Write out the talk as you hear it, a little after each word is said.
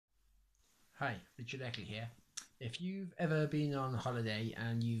Hi, Richard Eckley here. If you've ever been on holiday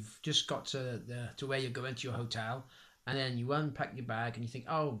and you've just got to where you're going to your hotel, and then you unpack your bag and you think,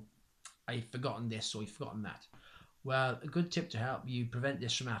 oh, I've forgotten this or you've forgotten that. Well, a good tip to help you prevent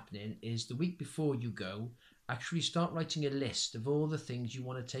this from happening is the week before you go, actually start writing a list of all the things you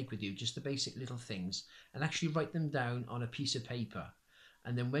want to take with you, just the basic little things, and actually write them down on a piece of paper.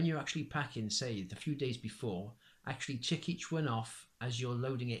 And then when you're actually packing, say the few days before, actually tick each one off as you're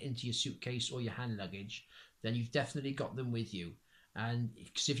loading it into your suitcase or your hand luggage, then you've definitely got them with you. And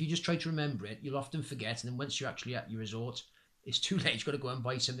because if you just try to remember it, you'll often forget. And then once you're actually at your resort, it's too late. You've got to go and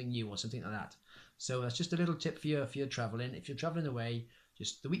buy something new or something like that. So that's just a little tip for your traveling. If you're traveling away,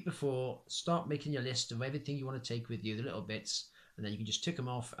 just the week before, start making your list of everything you want to take with you, the little bits, and then you can just tick them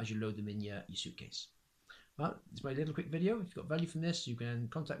off as you load them in your suitcase. Well, it's my little quick video. If you've got value from this, you can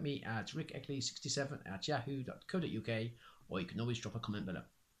contact me at rickeckley67@yahoo.co.uk, or you can always drop a comment below.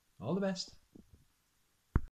 All the best.